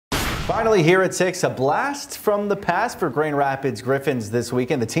Finally here at 6, a blast from the past for Grand Rapids Griffins this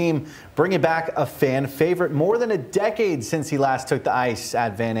weekend. The team bringing back a fan favorite more than a decade since he last took the ice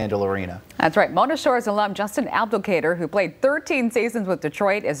at Van Andel Arena. That's right. Mona Shores alum Justin Abdelkader, who played 13 seasons with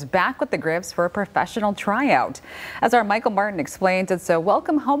Detroit, is back with the Griffs for a professional tryout. As our Michael Martin explains, it's a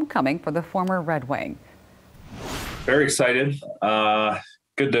welcome homecoming for the former Red Wing. Very excited.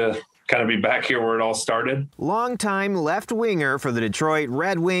 Good to kind of be back here where it all started. Longtime left winger for the Detroit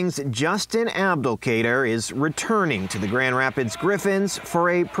Red Wings, Justin Abdelkader, is returning to the Grand Rapids Griffins for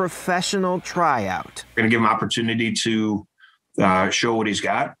a professional tryout. We're going to give him an opportunity to show what he's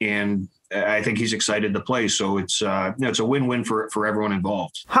got, and I think he's excited to play. So it's a win-win for everyone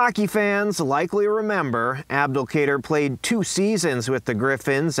involved. Hockey fans likely remember Abdelkader played 2 seasons with the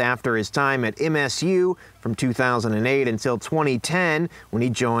Griffins after his time at MSU from 2008 until 2010 when he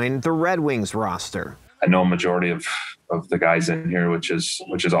joined the Red Wings roster. I know a majority of the guys in here, which is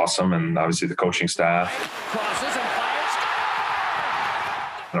awesome, and obviously the coaching staff. Crosses and fires.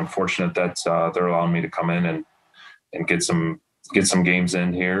 And I'm fortunate that they're allowing me to come in and get some games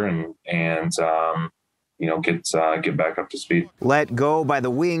in here and you know, get back up to speed. Let go by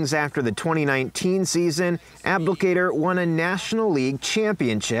the Wings after the 2019 season, Abdelkader won a National League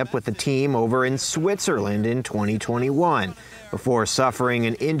championship with the team over in Switzerland in 2021 before suffering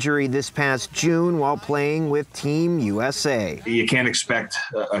an injury this past June while playing with Team USA. You can't expect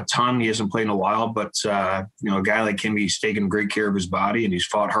a ton. He hasn't played in a while, but you know, a guy like him, he's taken great care of his body and he's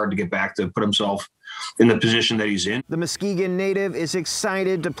fought hard to get back to put himself in the position that he's in. The Muskegon native is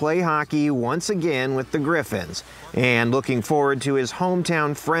excited to play hockey once again with the Griffins and looking forward to his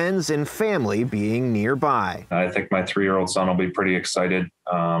hometown friends and family being nearby. I think my 3-year-old son will be pretty excited.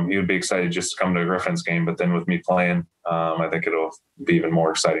 He would be excited just to come to a Griffins game, but then with me playing, I think it'll be even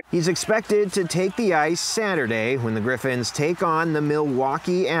more exciting. He's expected to take the ice Saturday when the Griffins take on the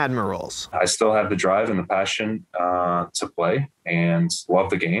Milwaukee Admirals. I still have the drive and the passion to play and love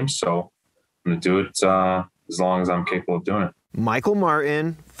the game, so I'm going to do it as long as I'm capable of doing it. Michael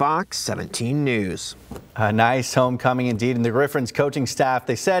Martin, Fox 17 News. A nice homecoming indeed. And the Griffins coaching staff,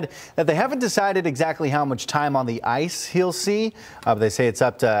 they said that they haven't decided exactly how much time on the ice he'll see. They say it's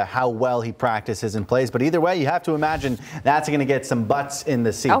up to how well he practices and plays. But either way, you have to imagine that's going to get some butts in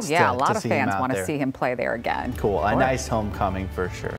the seats. Oh, yeah, a lot of fans want to see him play there again. Cool. A nice homecoming for sure.